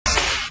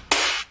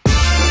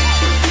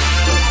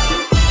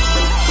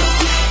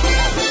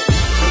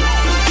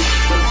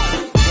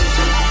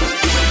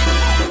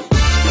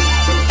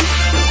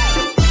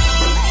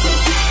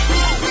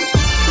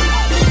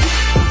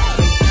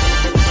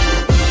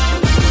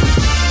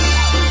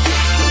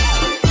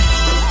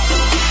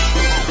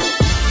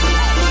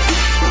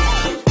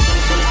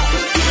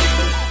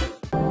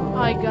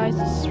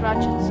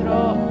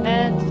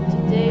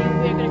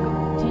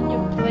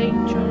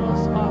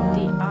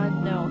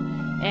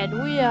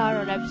are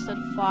on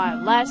episode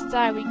 5. Last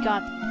time we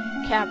got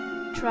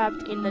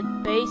trapped in the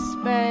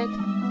basement.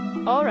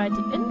 Alright,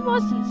 it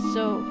wasn't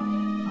so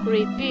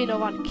creepy. No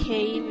one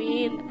came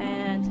in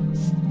and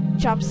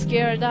jump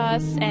scared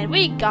us, and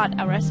we got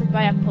arrested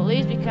by a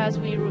police because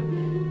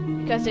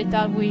they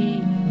thought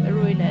we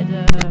ruined a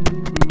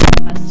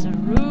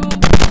room.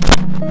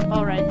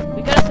 Alright,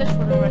 we gotta search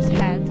for Nora's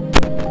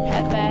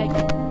handbag.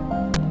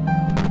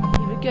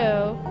 Here we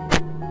go.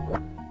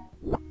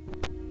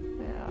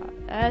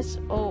 As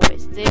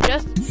always,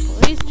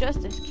 police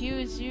just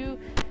excuse you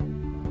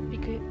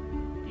because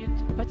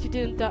but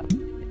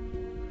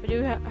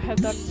you have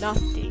done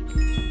nothing.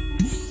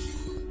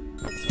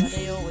 That's what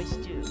they always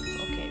do.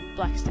 Okay,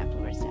 black stapler,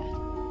 where's that?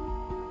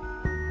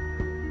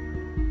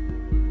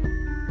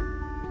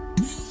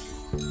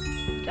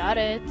 Got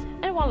it.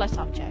 And one last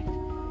object.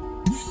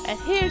 And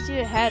here's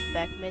your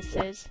handbag,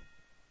 missus.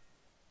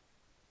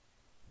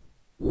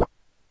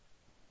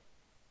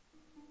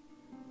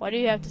 What do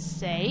you have to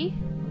say?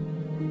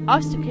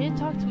 Officer, can you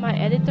talk to my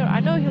editor? I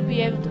know he'll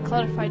be able to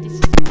clarify this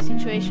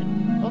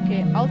situation.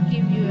 Okay, I'll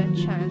give you a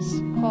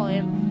chance. Call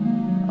him.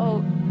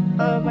 Oh,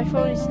 my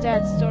phone is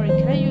dead. Sorry,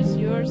 can I use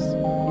yours?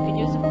 You can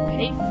use a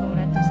payphone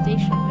at the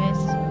station, miss.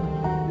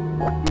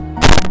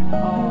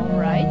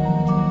 Alright.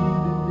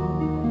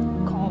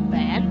 Call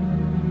Ben.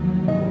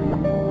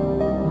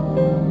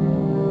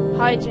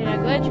 Hi, Jane,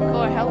 I'm glad you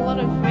called. I have a lot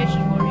of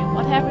information for you.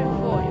 What happened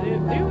before?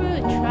 Were you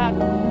really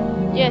trapped?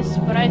 Yes,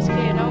 but I escaped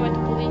and I went to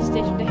the police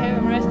station. They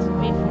have arrested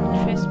me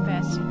for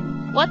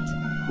trespassing. What?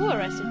 Who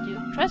arrested you?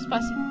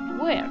 Trespassing?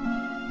 Where?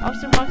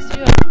 Officer Marks,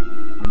 you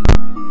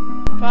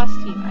trust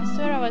him. I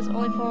swear I was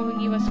only following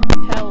you as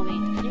hotel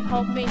lead. Can you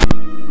help me?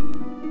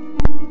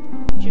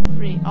 You're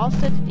free. I'll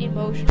set it in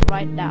motion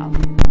right now.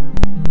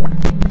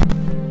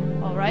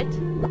 Alright.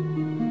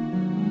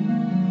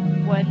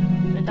 When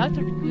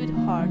Dr.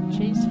 Goodhart,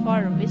 James'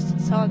 father, visited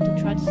Salem to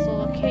try to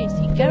solve a case,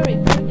 he gathered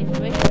important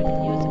information we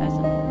can use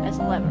as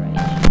leverage.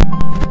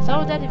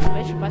 Some of that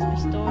information must be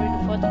stored in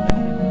the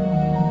photography room.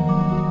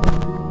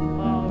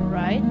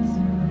 Alright.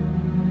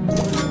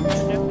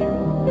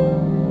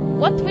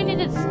 What? We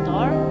needed a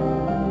star?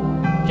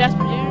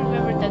 Jasper, do you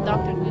remember that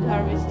Dr.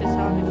 Goodhart visited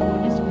Salem before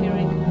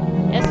disappearing?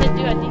 Yes, I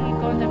do. I think he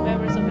contacted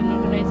members of an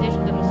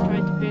organization that was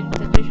trying to bring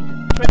the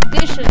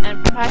tradition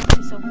and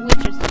practice of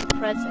witches to the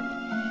present.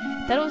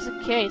 That was the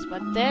case,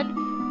 but then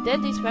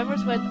these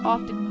members went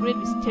off the grid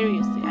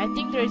mysteriously. I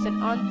think there is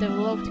an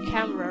undeveloped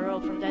camera roll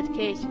from that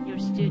case in your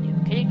studio.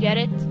 Can you get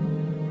it?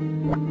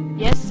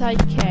 Yes, I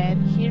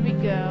can. Here we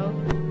go.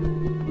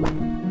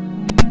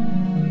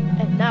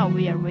 And now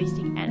we are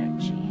wasting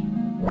energy.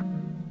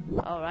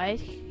 Alright,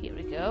 here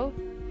we go.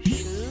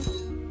 Shoe,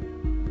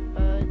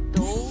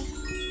 doll,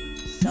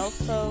 cell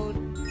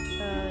phone,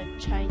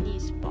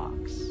 Chinese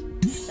box.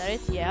 Is that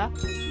it? Yeah.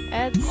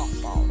 And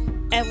golf ball.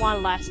 And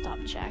one last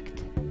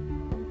object.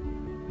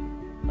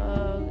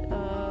 Oh,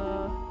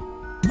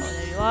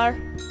 there you are.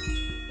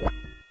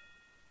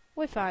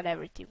 We found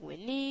everything we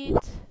need.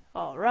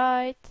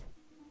 Alright.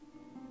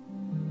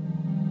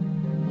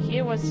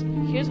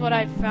 Here's what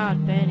I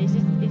found, Ben. Is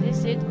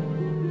this it?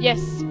 Yes,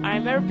 I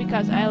remember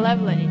because I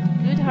leveled it.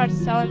 Goodhart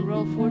Salem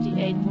Roll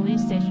 48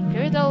 Police Station.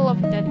 Can you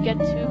download it and get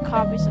 2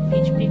 copies of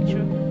each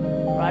picture?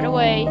 Right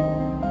away.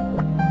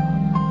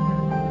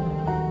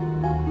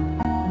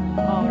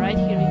 Alright,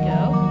 here we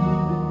go.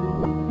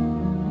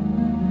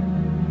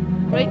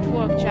 Great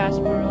work,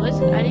 Jasper.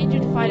 Listen, I need you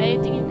to find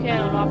anything you can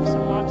on Officer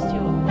Mark's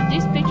duel. When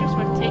these pictures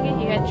were taken,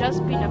 he had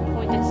just been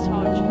appointed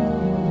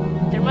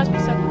sergeant. There must be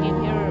something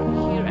in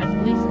here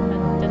at least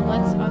that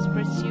lets us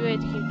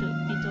persuade him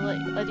into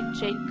letting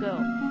Jane go.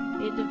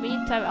 In the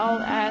meantime,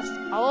 I'll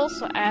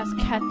also ask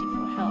Kathy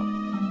for help.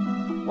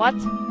 What?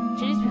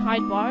 Jane is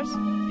behind bars?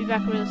 Be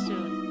back real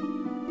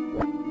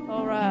soon.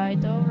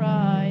 Alright.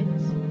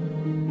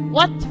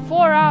 What?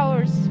 4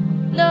 hours?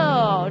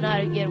 No,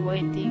 not again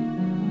waiting.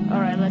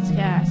 Alright, let's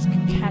ask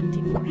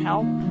Kathy for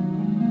help.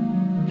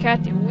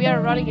 Kathy, we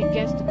are running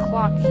against the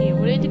clock here.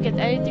 We need to get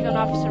anything on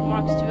Officer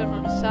Mark Stewart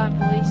from the Salem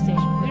Police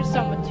Station. Here's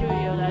some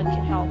material that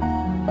can help.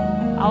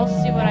 I'll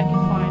see what I can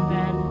find,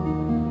 man.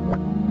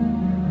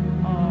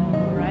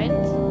 Alright.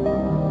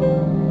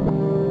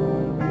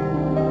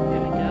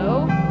 Here we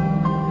go.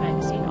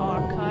 Magazine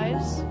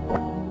archives.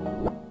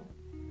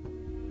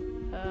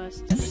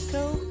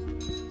 Stethoscope.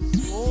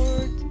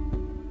 Sword.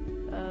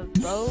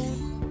 Bow.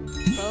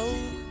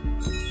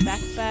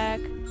 Backpack.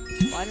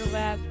 Spider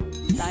web.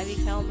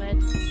 Diving helmet.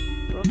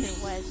 Broken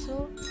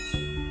vessel.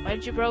 Why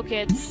did you broke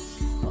it?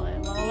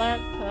 Lava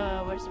lamp.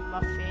 Where's the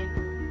muffin?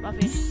 Oh,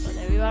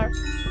 there you are.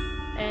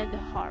 And the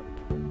harp.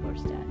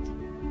 Where's that?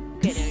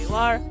 Okay, there you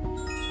are.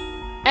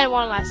 And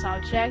one last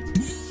object.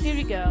 Here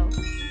we go.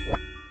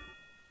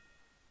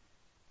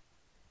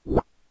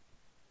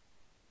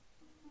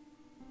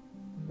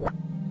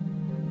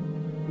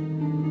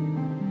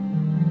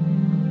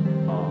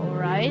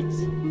 Alright.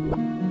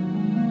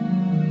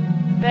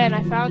 Ben,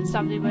 I found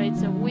something, but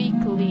it's a weak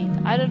lead.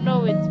 I don't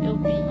know if it'll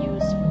be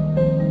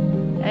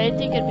useful.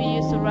 Anything can be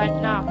useful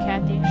right now,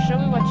 Kathy. Show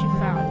me what you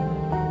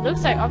found.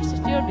 Looks like Officer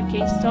Stewart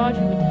became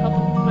sergeant with the help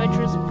of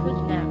Graduate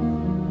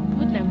Putnam.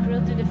 Putnam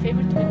created the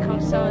favor to become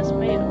Sal's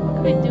mayor.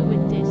 What can we do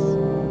with this?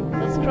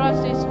 Let's cross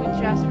this with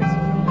Jasper's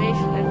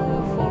information and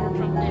move forward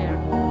from there.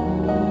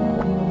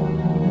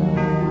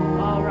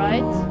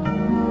 Alright.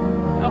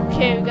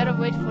 Okay, we gotta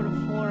wait for the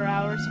 4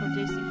 hours for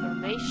this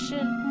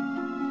information.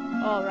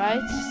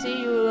 Alright,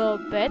 see you a little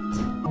bit.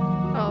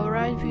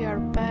 Alright, we are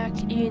back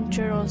in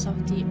Journals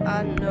of the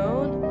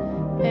Unknown.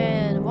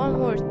 And one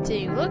more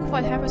thing, look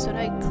what happens when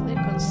I click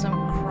on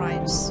some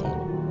crime scene.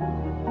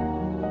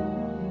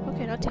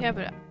 Okay, nothing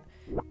happened.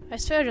 I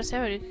swear I just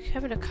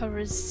having a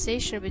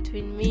conversation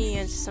between me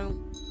and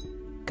some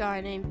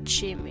guy named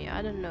Jimmy,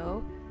 I don't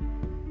know.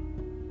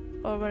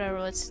 Or whatever,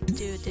 let's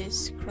do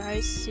this.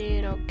 Crime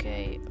scene,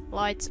 okay.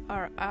 Lights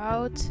are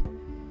out.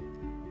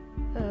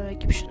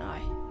 Egyptian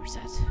eye, where's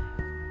that?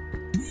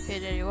 Okay,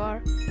 there you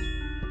are.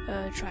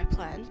 Try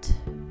plant.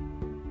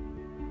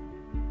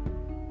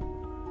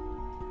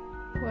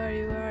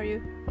 Where are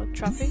you? Oh,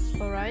 traffic,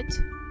 alright.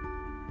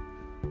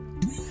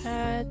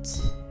 Head.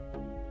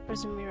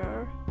 Where's the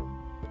mirror?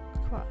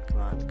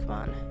 Come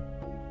on.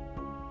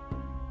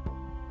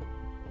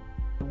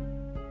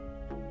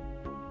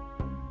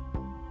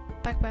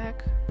 Backpack.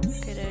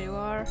 Okay, there you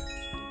are.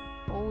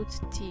 Old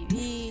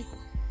TV.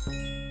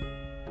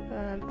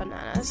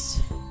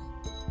 Bananas.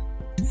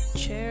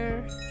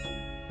 Chair.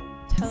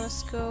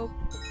 Telescope.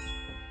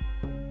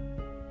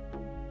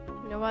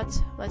 You know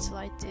what? Let's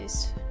light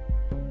this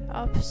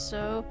up.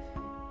 So,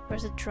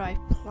 where's the dry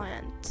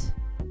plant?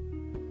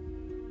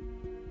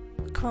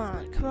 Come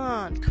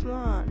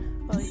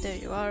on. Oh, there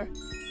you are.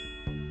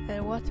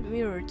 And what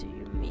mirror do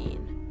you mean?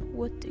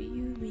 What do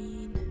you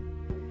mean?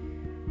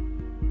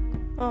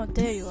 Oh,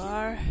 there you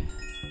are.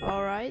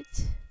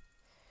 Alright.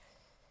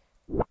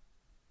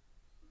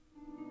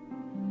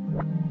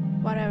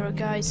 Whatever,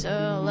 guys.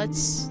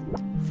 Let's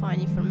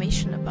find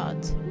information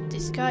about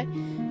this guy.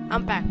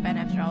 I'm back, man.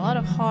 After a lot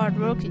of hard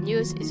work, the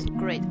news isn't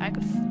great. I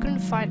couldn't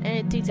find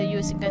anything to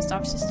use against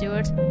Officer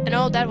Stewart, and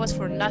all that was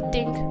for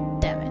nothing.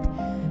 Damn it.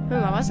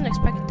 I wasn't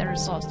expecting the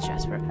results,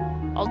 Jasper.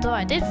 Although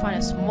I did find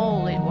a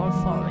small lead worth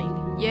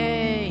following.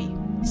 Yay!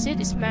 See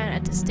this man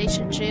at the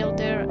station jail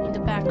there in the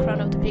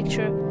background of the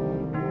picture?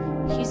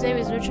 His name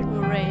is Richard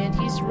Murray, and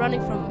he's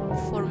running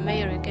for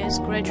mayor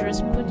against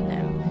Graduate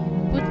Putnam.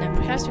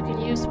 Perhaps we can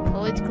use the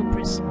political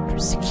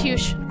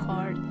persecution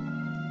card.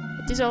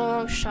 It is a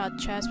long shot,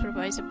 Jasper,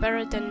 but it's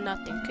better than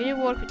nothing. Can you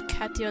work with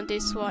Kathy on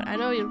this one? I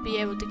know you'll be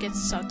able to get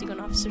something on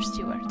Officer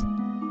Stewart.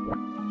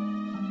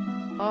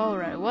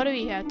 Alright, what do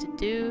we have to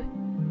do?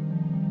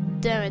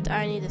 Damn it,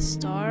 I need a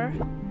star.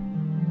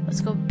 Let's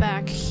go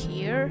back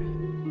here.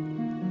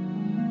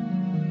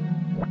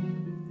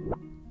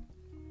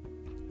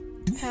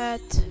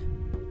 Hat.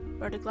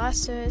 Where are the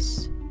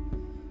glasses?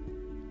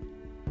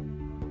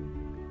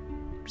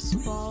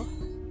 Crystal ball.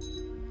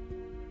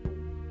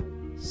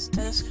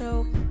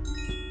 Stethoscope.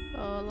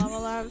 Lava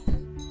lamp.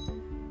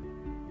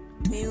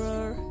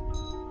 Mirror.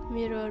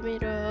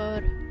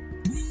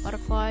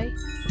 Butterfly.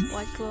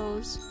 White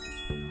clothes.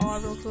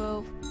 Armor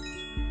glove.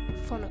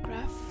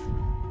 Phonograph.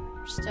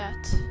 Where's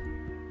that?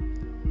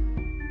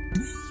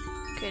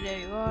 Okay, there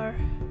you are.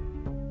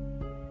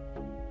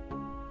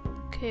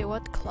 Okay,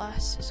 what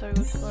class? Sorry,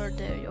 what color?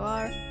 There you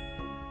are.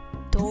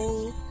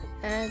 Doll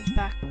and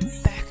back.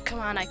 Come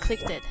on, I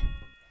clicked it.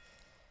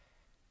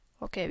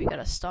 Okay, we got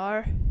a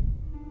star.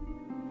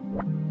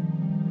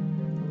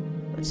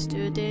 Let's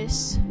do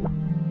this.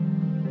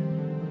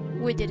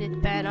 We did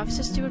it, man.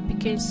 Officer Stewart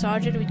became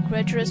sergeant with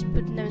Graduate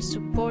Putnam's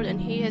support,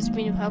 and he has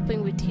been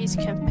helping with his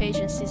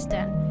campaign since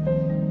then.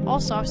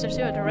 Also, Officer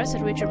Stewart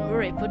arrested Richard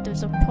Murray,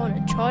 Putnam's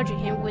opponent, charging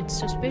him with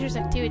suspicious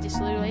activities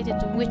related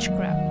to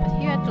witchcraft, but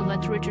he had to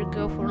let Richard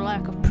go for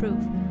lack of proof.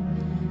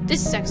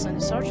 This is excellent.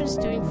 The sergeant is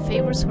doing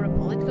favors for a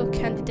political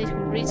candidate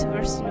who reads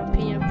versus an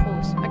opinion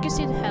polls. I can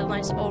see the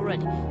headlines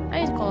already.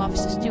 I need to call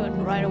Officer Stewart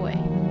right away.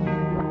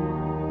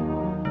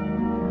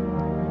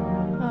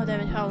 Oh damn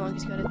it, how long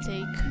is it gonna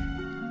take?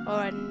 Oh,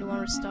 I need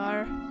one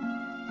star.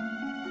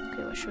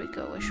 Okay, where should we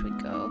go?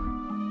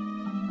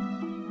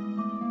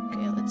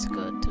 Okay, let's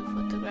go to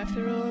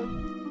photography room.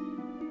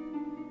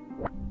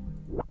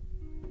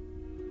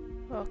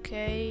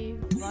 Okay,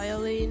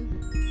 violin.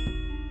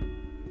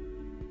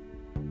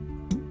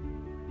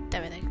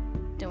 Damn it, I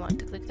didn't want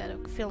to click that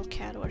film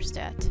can. Where's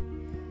that?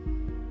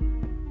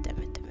 Damn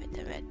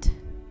it.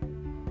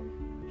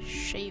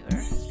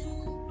 Shaver.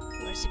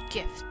 Where's the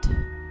gift?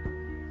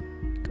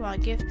 Come on,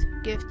 gift.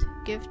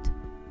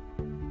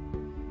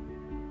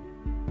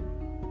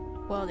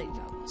 Welding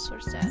goggles,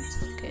 where's that?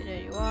 Okay,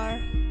 there you are.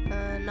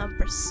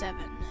 Number 7.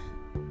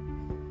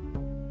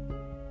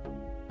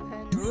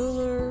 And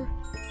ruler.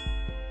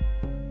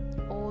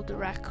 Old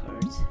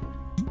record.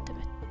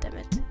 Damn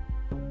it.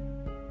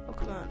 Oh,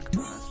 come on.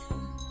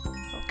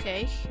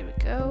 Okay, here we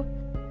go.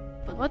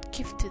 But what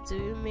gift do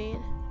you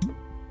mean?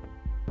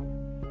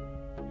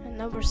 And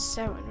number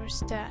 7,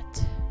 where's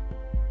that?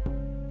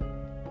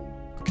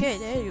 Okay,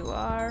 there you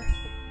are.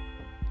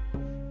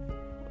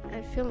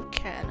 And film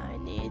can I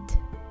need.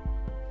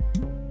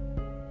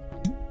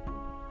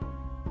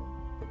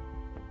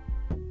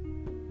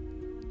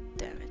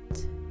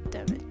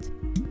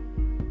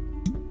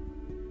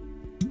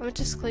 I'm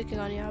just clicking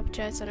on the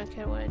objects. I don't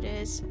care what it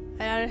is.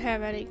 I don't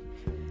have any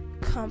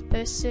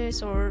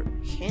compasses or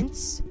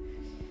hints.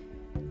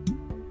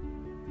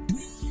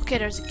 Okay,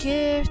 there's a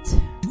gift.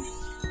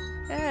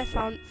 Yeah, I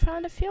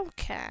found a film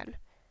can.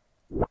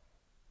 You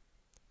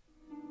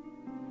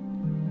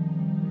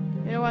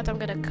know what? I'm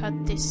gonna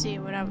cut this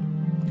scene when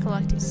I'm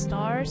collecting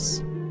stars.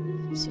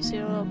 So you see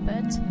a little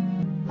bit.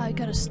 I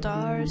got a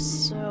star,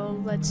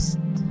 so let's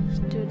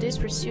do this.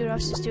 Pursue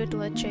officers do to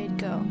let Jade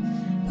go.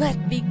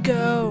 Let me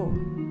go!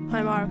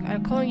 Hi Mark,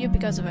 I'm calling you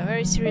because of a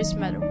very serious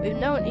matter. We've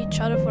known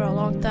each other for a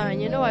long time,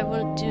 and you know I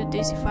wouldn't do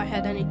this if I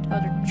had any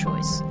other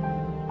choice.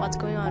 What's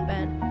going on,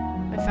 Ben?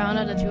 I found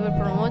out that you were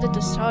promoted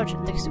to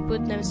sergeant thanks to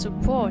Putnam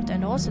support,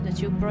 and also that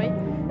you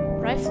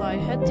Brightfly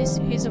had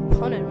his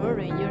opponent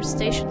murdered in your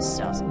station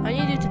cells. I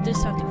need you to do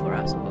something for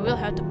us. We will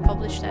have to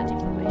publish that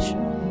information.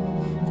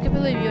 I can't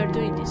believe you are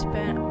doing this,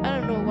 Ben. I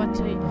don't know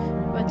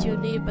what you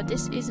need, but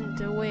this isn't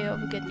the way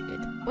of getting it.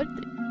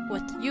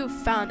 What you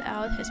found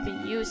out has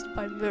been used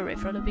by Murray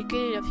from the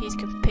beginning of his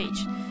campaign,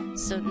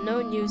 so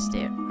no news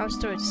there. I'm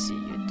sorry to see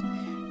you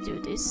do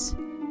this.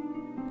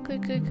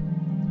 Quick.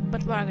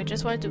 But Mark, I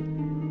just wanted to...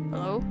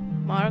 Hello?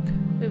 Mark?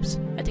 Oops,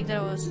 I think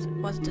that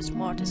wasn't the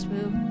smartest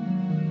move.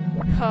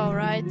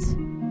 Alright.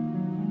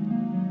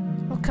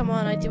 Oh, come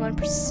on,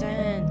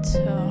 91%.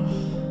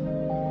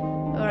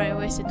 Oh. Alright, I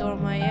wasted all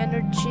my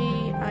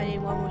energy. I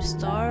need one more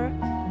star.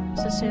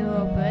 So see a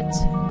little bit.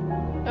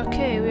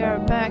 Okay, we are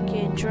back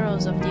in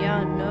Journals of the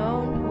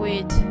Unknown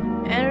with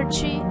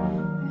energy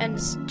and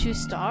 2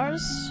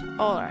 stars.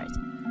 Alright.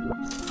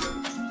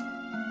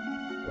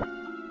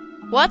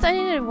 What? I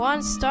needed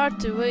 1 star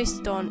to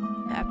waste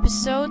on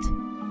episode?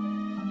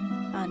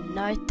 A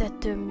night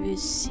at the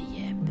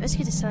museum. Let's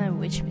get the Silent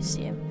Witch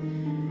Museum.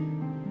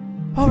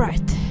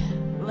 Alright,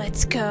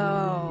 let's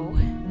go.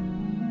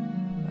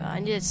 I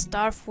need a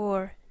star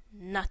for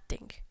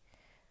nothing.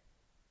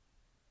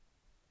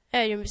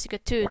 Hey, you're missing a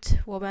tooth,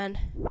 woman.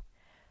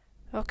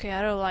 Okay,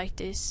 I don't like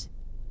this.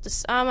 To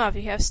sum up,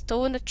 you have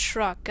stolen a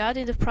truck, got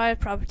into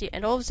private property,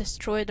 and almost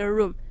destroyed a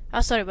room.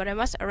 I'm sorry, but I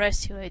must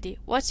arrest you, lady.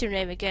 What's your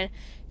name again?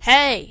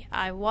 Hey!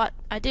 I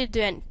didn't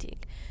do anything.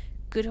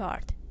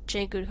 Goodhart.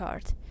 Jane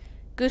Goodhart.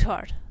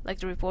 Goodhart, like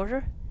the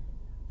reporter?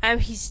 I'm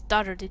his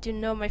daughter. Did you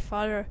know my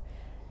father?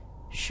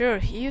 Sure,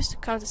 he used to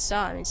come to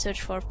Salem in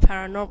search for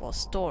paranormal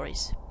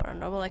stories,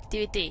 paranormal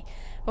activity.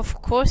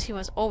 Of course, he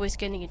was always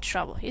getting in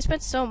trouble. He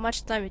spent so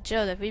much time with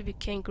Joe that we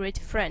became great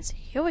friends.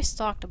 He always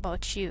talked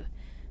about you.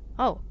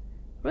 Oh,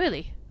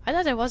 really? I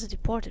thought I wasn't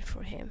important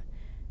for him.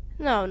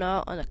 No,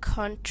 on the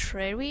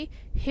contrary,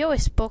 he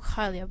always spoke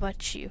highly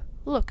about you.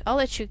 Look, I'll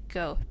let you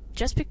go,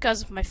 just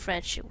because of my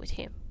friendship with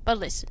him. But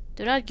listen,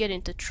 do not get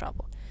into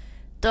trouble.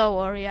 Don't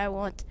worry, I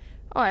won't.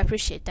 Oh, I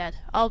appreciate that.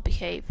 I'll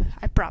behave.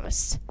 I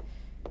promise.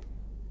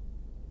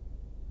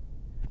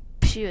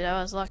 Phew,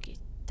 that was lucky.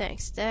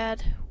 Thanks,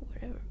 Dad.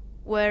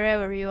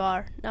 Wherever you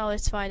are. Now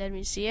let's find that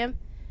museum.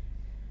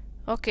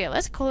 Okay,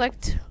 let's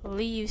collect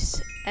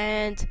leaves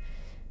and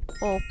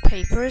all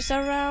papers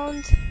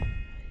around.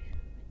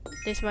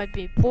 This might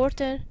be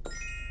important.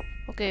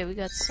 Okay, we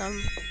got some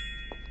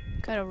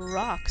kind of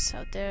rocks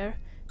out there.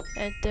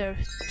 And there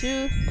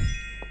too.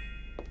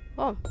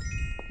 Oh,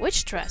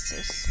 witch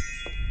dresses.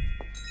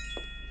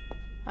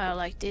 I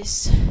like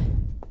this.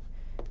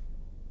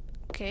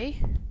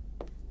 Okay.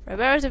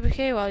 Remember to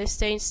behave while you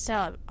stay in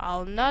Salem.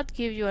 I'll not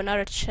give you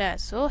another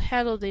chance. We'll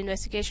handle the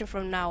investigation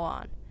from now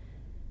on.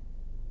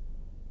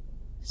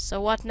 So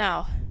what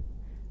now?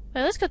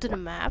 Well, let's go to the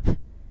map.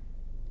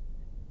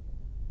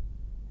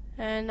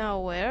 And now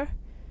where?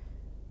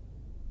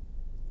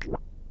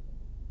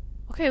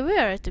 Okay, we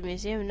are at the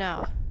museum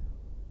now.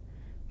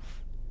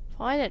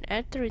 Find and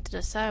enter into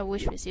the Silent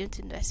Witch Museum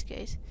to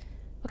investigate.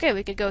 Okay,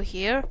 we can go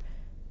here.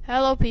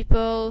 Hello,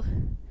 people.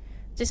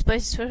 This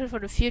place is perfect for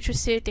the future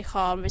city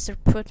hall, Mr.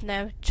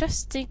 Putnam.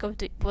 Just think of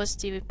the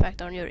positive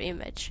impact on your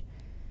image.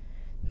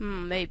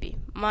 Maybe.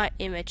 My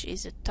image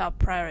is a top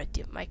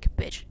priority of my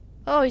campaign.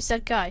 Oh, it's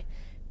that guy.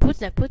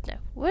 Putnam.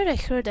 Where did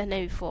I heard that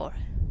name before?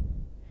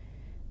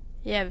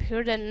 Yeah, we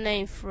heard that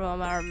name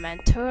from our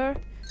mentor,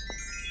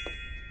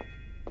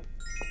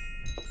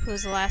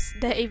 whose last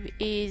name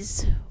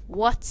is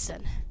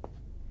Watson.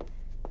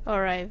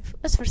 Alright,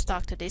 let's first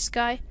talk to this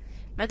guy.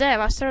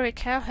 Madam, I'm sorry I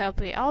can't help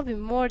you. I'll be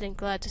more than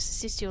glad to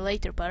assist you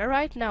later, but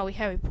right now we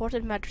have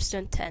important matters to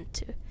attend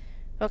to.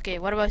 Okay,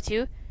 what about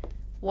you?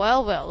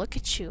 Well, look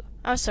at you.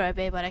 I'm sorry,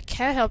 babe, but I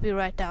can't help you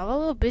right now. I'm a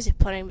little busy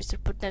planning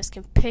Mr. Putnam's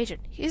campaign.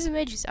 His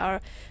image is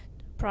our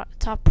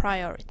top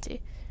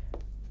priority.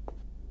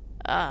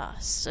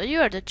 So you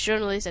are the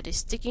journalist that is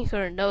sticking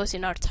her nose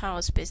in our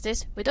town's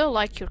business? We don't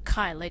like your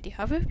kind, lady.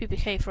 How will you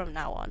behave from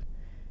now on?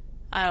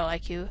 I don't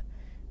like you.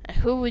 And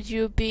who would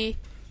you be?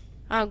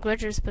 I'm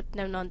Graduate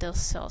Putnam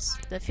Nondelsells,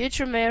 the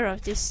future mayor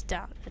of this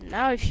town. And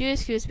now, if you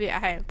excuse me, I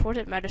have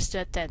important matters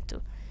to attend to.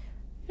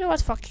 You know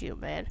what? Fuck you,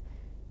 man.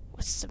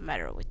 What's the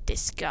matter with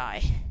this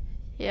guy?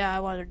 Yeah, I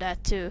wonder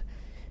that too.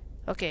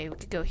 Okay, we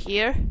can go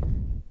here.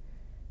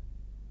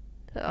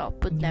 Oh,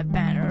 Putnam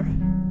banner.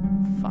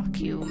 Fuck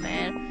you,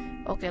 man.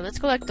 Okay, let's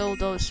collect all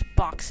those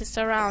boxes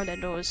around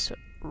and those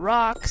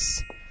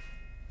rocks.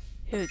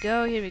 Here we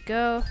go, here we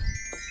go.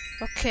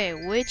 Okay,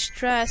 which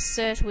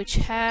dresses, which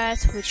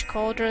hats, which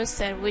cauldrons,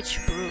 and which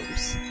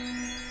brooms.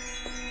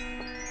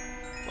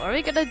 What are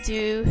we gonna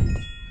do?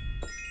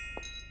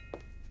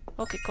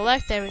 Okay,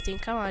 collect everything.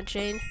 Come on,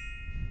 Jane.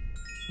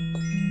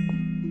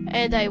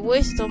 And I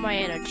wasted all my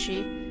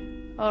energy.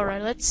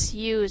 Alright, let's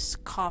use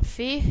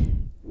coffee.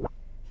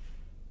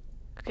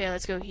 Okay,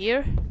 let's go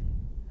here.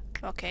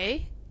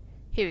 Okay,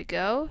 here we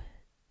go.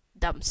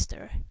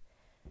 Dumpster.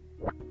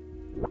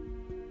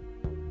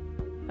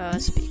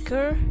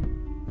 Speaker.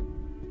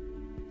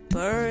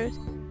 Bird.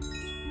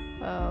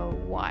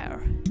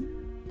 Wire.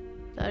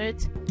 Is that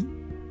it?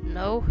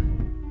 No.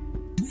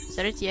 Is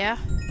that it? Yeah.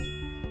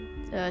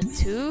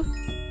 2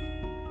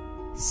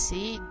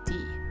 C D.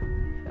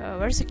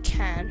 Where's the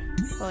can?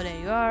 Oh, there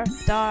you are.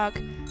 Dog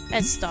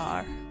and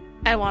star.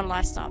 And one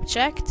last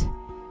object.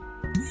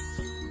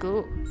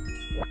 Glue.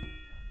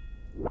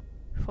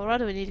 For what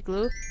do we need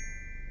glue?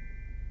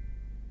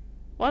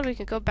 Well, we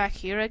can go back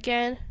here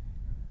again.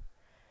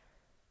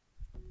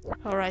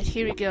 Alright,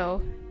 here we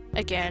go.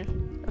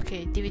 Again.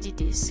 Okay, DVD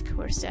disc.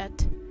 Where's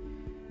that?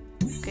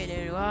 Okay,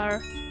 there you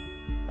are.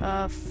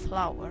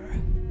 Flower.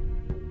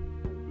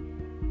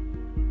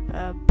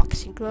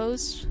 Boxing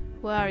clothes.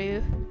 Where are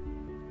you?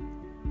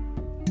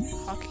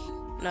 Hockey.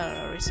 No,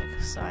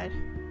 recycle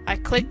sign. I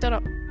clicked on a...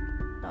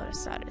 No,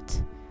 that's not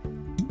it.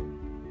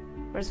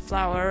 Where's the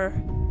flower?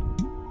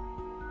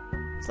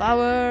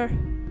 Flower!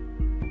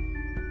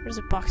 Where's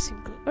the boxing...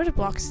 Where's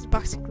the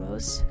boxing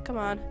clothes? Come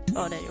on.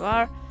 Oh, there you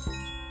are.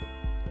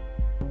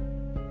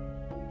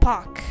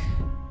 Puck.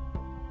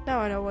 Now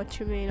I know what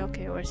you mean.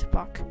 Okay, where's the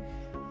puck?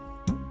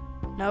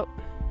 Nope.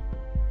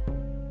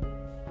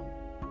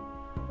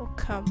 Oh,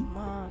 come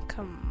on,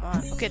 come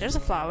on. Okay, there's a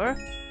flower.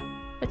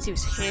 Let's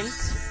use hint.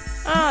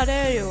 Ah,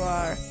 there you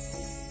are.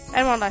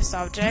 And one last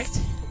object.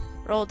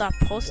 Rolled up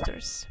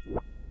posters.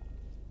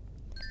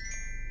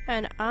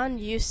 An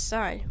unused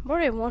sign.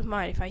 Murray won't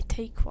mind if I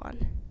take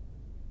one.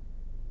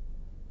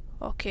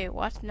 Okay,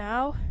 what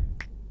now?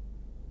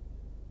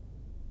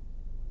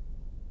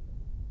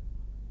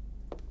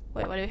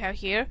 Wait, what do we have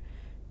here?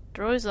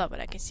 Door is up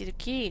and I can see the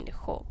key in the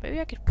hole. Maybe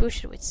I could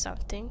push it with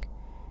something.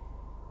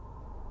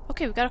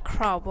 Okay, we got a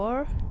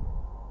crowbar.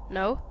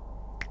 No.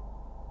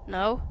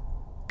 No.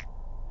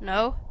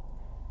 No.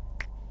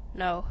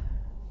 No.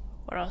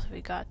 What else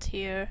we got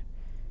here?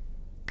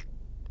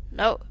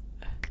 No.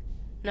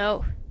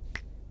 No.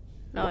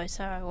 No, it's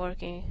not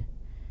working.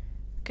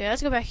 Okay,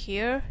 let's go back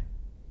here.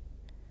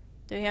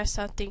 Do we have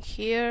something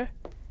here?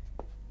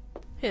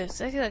 Here, looks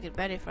like a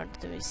bed in front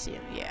of the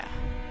museum. Yeah.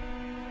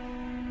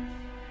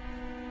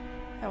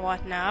 And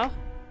what now?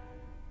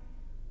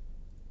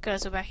 Okay,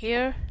 let's go back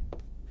here.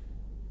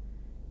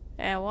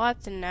 And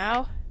what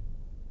now?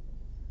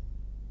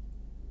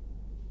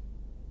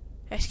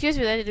 Excuse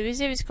me, lady, the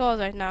museum is closed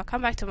right now.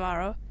 Come back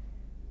tomorrow.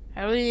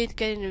 I really need to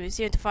get in the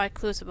museum to find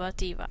clues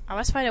about Eva. I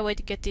must find a way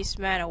to get this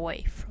man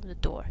away from the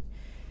door.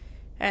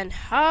 And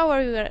how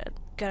are you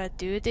gonna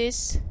do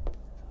this?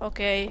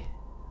 Okay.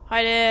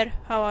 Hi there,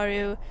 how are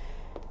you?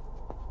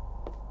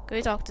 Can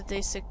we talk to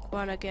this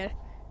one again?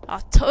 I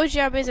told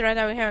you I'm busy right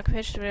now. We have a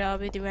question. I'll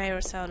be the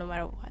mayor cell no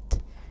matter what.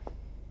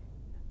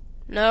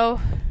 No.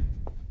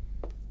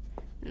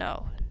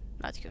 No.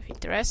 Not of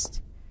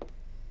interest.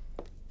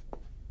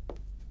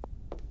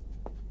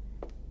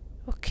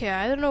 Okay,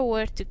 I don't know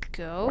where to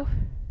go.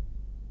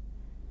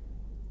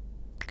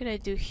 What can I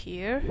do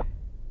here?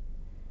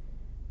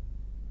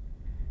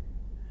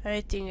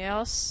 Anything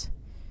else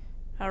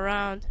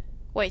around?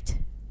 Wait.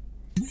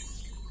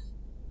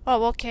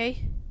 Oh,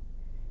 okay.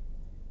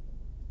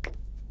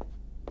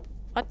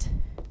 What?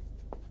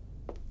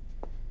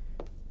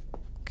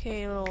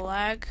 Okay, a little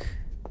lag.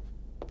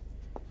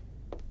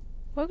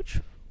 Where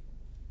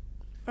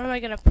am I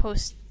gonna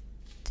post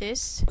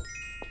this?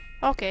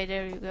 Okay,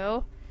 there you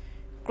go.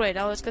 Great,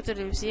 now let's go to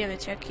the museum and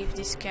check if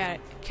this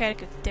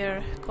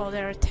character called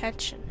their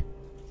attention.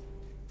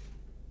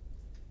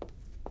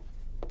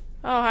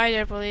 Oh, hi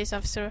there, police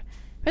officer.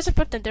 Mr.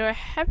 Putnam, there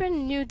have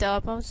been new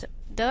developments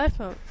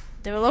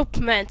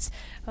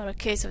on the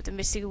case of the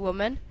missing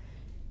woman.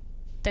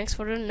 Thanks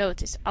for the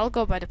notice. I'll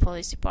go by the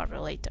police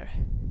department later.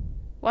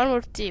 One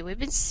more thing. We've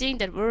been seeing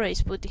that Murray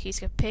is putting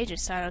his campaign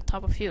sign on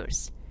top of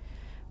yours.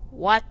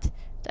 What?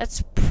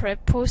 That's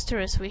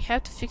preposterous. We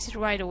have to fix it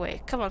right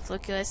away. Come on,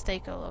 Fluky, let's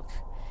take a look.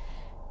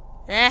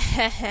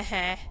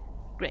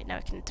 Great, now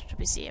I can enter the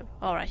museum.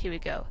 Alright, here we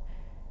go.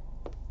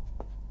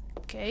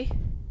 Okay.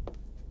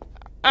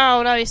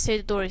 Oh, now you say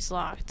the door is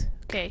locked.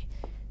 Okay.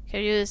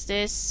 Can you use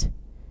this?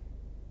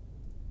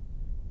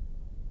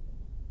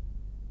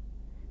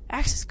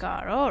 Access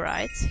card,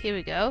 alright, here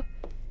we go.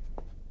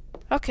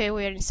 Okay,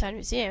 we are inside the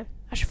museum.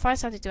 I should find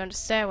something to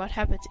understand what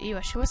happened to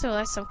Eva. She must have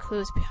left some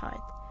clues behind.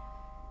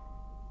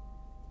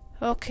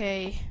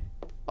 Okay.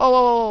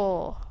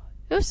 Oh,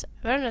 oops,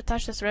 I better not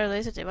touch this red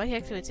laser. They might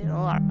activate an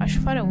alarm. I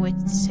should find a way to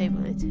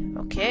disable it.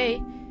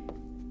 Okay.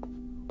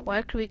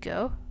 Where can we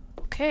go?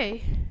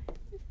 Okay.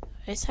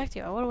 It's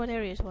active. I wonder what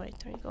area is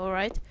monitoring.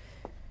 Alright.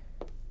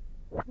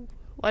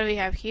 What do we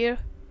have here?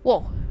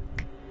 Whoa!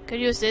 Can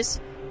use this.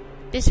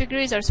 These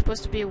figurines are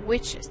supposed to be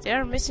witches. They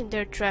are missing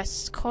their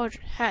dresses,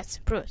 cauldron, hats,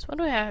 and brooms. What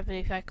do happen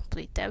if I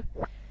complete them?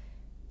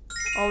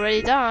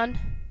 Already done.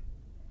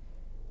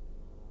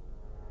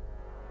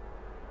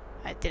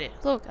 I did it.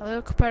 Look, a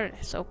little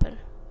compartment is open.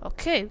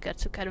 Okay, we got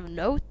some kind of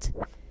note.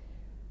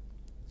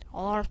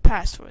 Alarm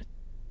password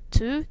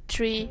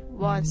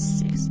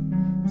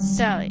 2316.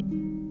 Sally.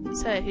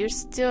 Sally, if you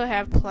still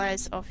have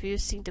plans of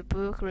using the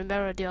book,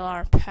 remember the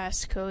alarm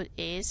passcode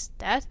is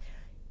that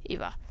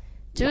Eva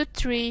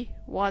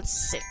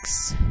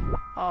 2316.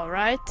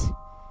 Alright.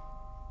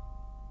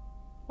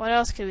 What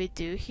else can we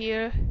do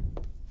here?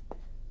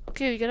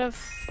 Okay, we got a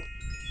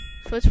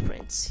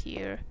footprints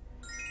here.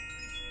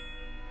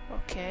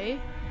 Okay.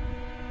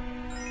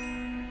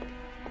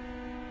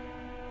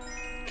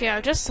 Okay,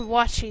 I'm just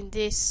watching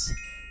this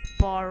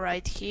bar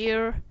right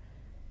here.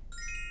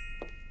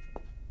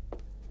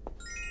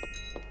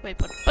 Wait,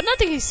 but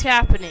nothing is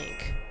happening.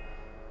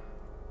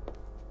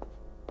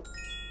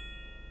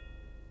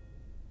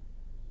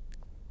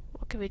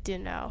 What can we do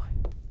now?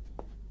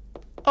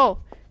 Oh,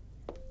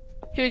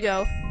 here we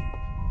go.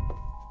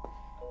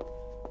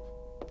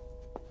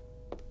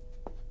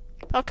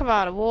 Oh, come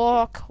on,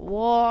 walk,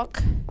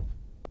 walk.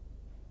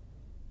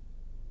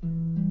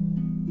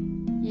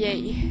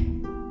 Yay.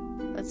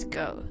 Let's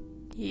go.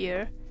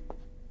 Here.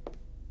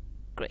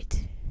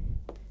 Great.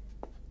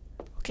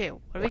 Okay,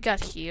 what do we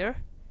got here?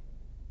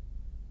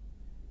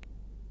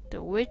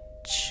 The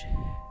witch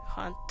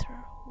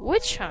hunter.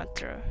 Witch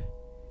hunter.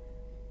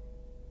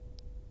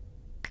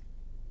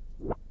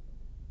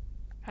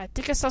 I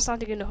think I saw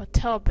something in the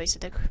hotel base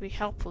that could be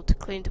helpful to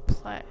clean the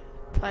plague.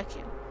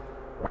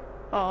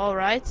 Oh,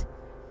 alright.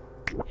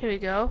 Here we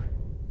go.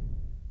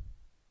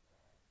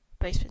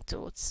 Basement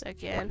tools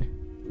again.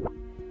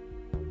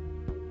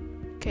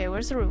 Okay,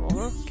 where's the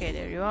revolver? Okay,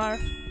 there you are.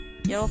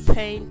 Yellow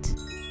paint,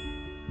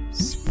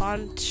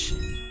 sponge,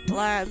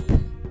 lamp,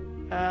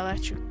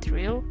 electric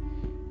drill.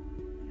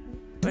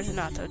 Where's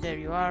the auto? There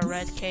you are.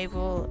 Red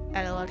cable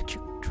and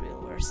electric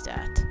drill. Where's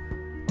that?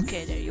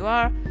 Okay, there you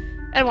are.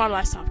 And one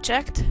last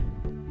object.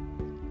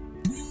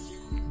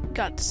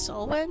 Got the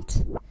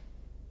solvent.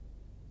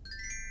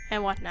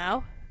 And what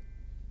now?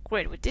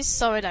 Great, with this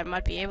solvent I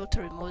might be able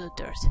to remove the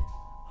dirt.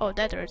 Oh,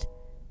 that dirt.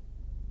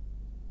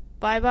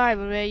 Bye bye,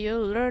 Maria,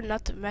 you'll learn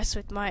not to mess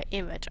with my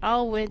image.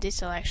 I'll win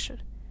this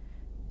election.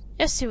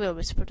 Yes you will,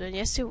 Mr. Purdue,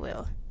 yes you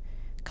will.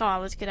 Come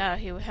on, let's get out of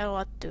here, we have a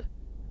lot to do.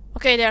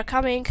 Okay, they're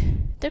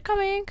coming. They're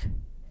coming.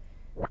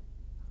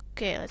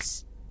 Okay,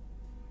 let's...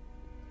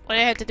 What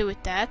do I have to do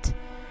with that?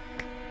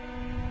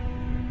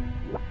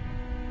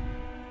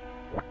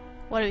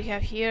 What do we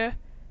have here?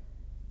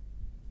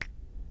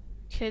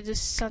 Can I do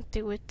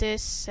something with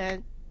this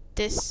and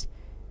this?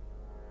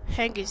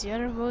 Hang is the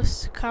other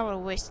most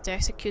common ways to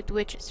execute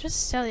witches.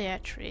 Just sell the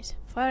entries.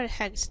 Fire and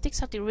hang. I think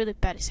something really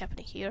bad is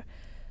happening here.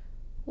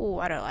 Oh,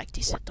 I don't like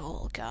this at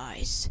all,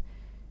 guys.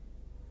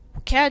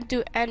 We can't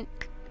do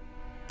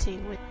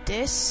anything with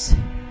this.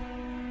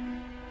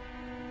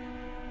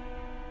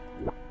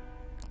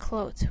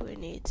 Clothes we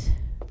need.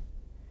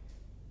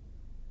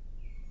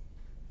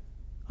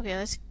 Okay,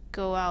 let's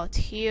go out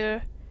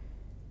here.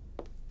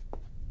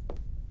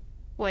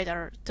 Wait,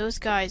 are those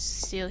guys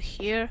still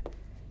here?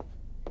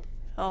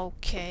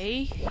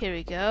 Okay, here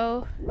we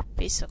go.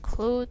 Piece of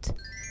cloth.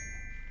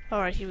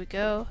 Alright, here we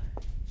go.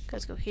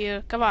 Let's go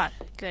here. Come on,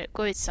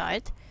 go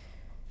inside.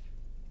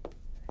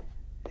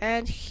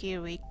 And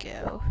here we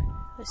go.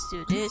 Let's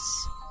do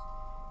this.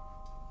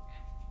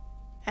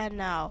 And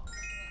now,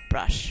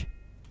 brush.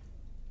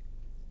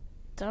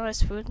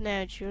 Thomas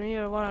Putnam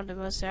Jr., one of the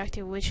most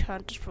active witch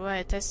hunters,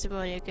 provided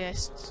testimony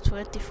against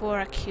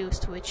 24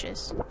 accused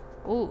witches.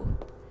 Ooh.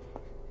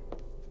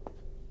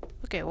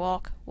 Okay,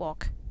 walk,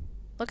 walk.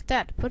 Look at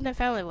that, the Putnam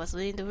family was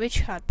leading the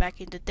witch hunt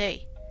back in the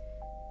day.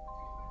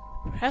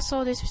 Perhaps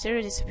all these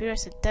mysterious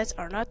disappearances and deaths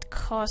are not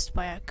caused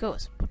by a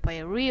ghost, but by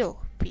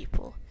real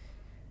people.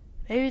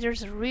 Maybe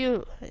there's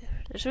really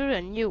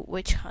a new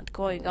witch hunt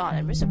going on,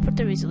 and Mr.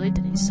 Putnam is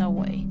related in some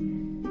way.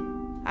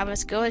 I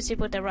must go and see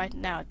Putnam right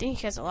now. I think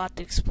he has a lot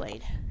to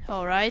explain.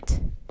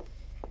 Alright.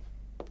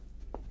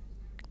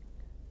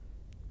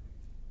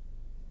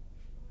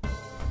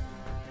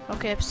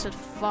 Okay, episode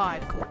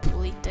 5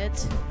 completed.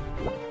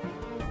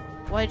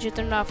 Why did you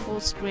turn off full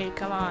screen?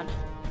 Come on.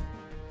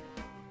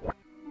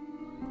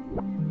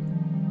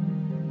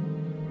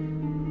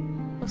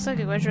 Looks like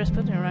a graduate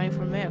Putnam running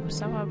for mayor could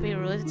somehow be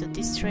related to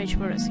these strange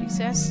murders. His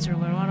ancestors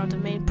were one of the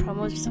main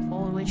promoters of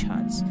all witch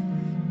hunts.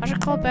 I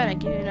should call back and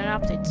give you an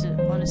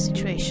update on the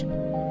situation.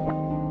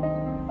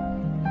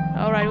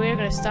 Alright, we're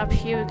gonna stop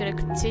here. We're gonna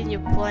continue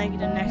playing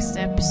in the next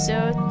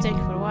episode. Thank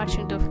you for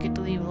watching. Don't forget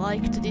to leave a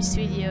like to this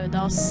video, and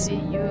I'll see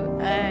you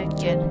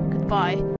again. Goodbye.